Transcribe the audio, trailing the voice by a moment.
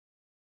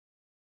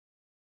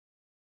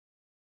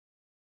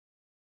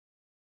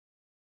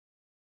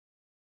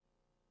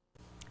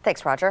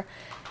Thanks, Roger.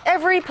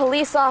 Every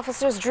police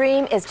officer's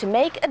dream is to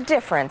make a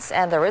difference,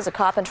 and there is a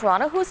cop in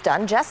Toronto who's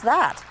done just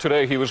that.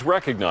 Today, he was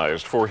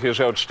recognized for his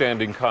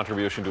outstanding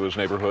contribution to his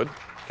neighborhood.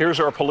 Here's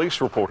our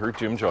police reporter,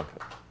 Jim Junkin.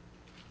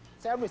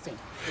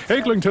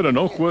 Eglinton and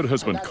Oakwood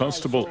has been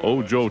Constable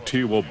Ojo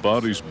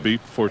Tiwobadi's beat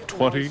for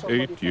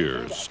 28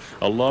 years.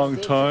 A long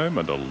time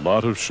and a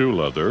lot of shoe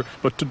leather,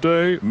 but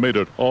today made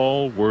it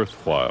all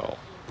worthwhile.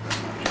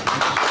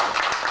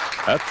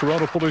 At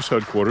Toronto Police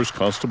Headquarters,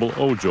 Constable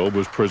Ojo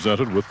was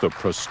presented with the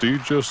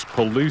prestigious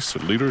Police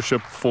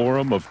Leadership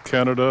Forum of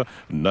Canada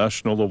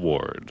National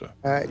Award.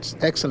 It's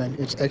excellent.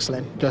 It's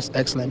excellent. Just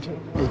excellent.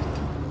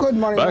 Good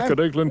morning. Back at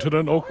Eglinton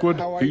and Oakwood,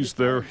 he's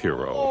their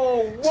hero.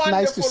 Oh, wonderful,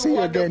 nice to see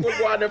you again.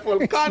 Wonderful.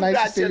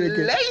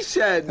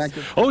 Congratulations. Thank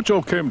you.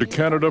 Ojo came to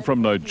Canada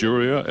from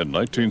Nigeria in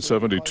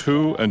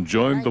 1972 and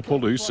joined the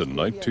police in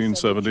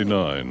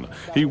 1979.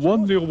 He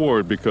won the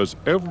award because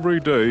every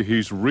day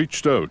he's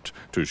reached out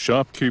to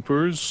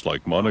shopkeepers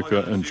like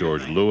Monica and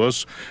George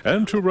Lewis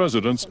and to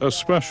residents,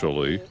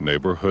 especially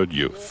neighborhood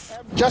youth.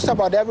 Just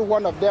about every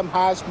one of them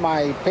has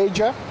my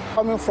pager.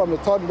 Coming from a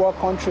third world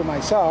country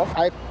myself,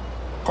 I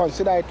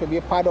consider it to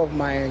be part of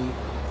my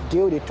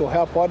duty to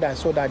help others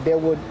so that they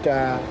would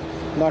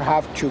not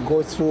have to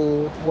go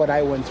through what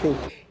I went through.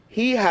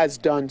 He has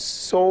done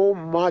so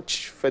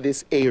much for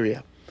this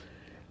area.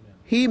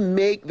 He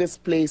made this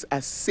place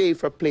a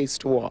safer place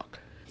to walk.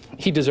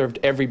 He deserved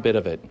every bit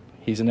of it.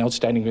 He's an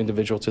outstanding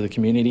individual to the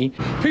community.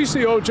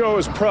 PC Ojo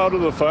is proud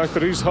of the fact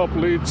that he's helped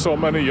lead so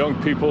many young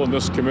people in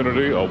this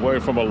community away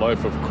from a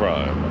life of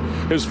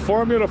crime. His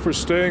formula for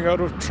staying out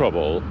of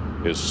trouble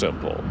is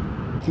simple.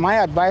 My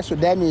advice to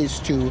them is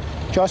to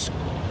just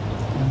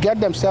get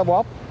themselves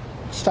up,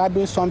 start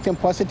doing something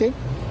positive,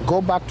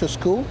 go back to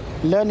school,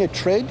 learn a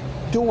trade,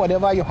 do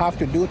whatever you have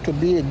to do to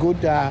be a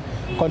good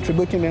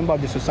contributing member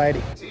of the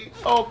society.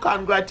 Oh,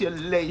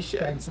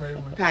 congratulations. Thanks very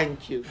much.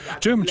 Thank you.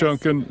 Jim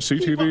Junkin,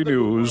 CTV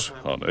News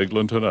on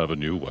Eglinton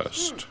Avenue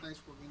West.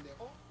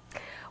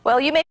 Well,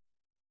 you may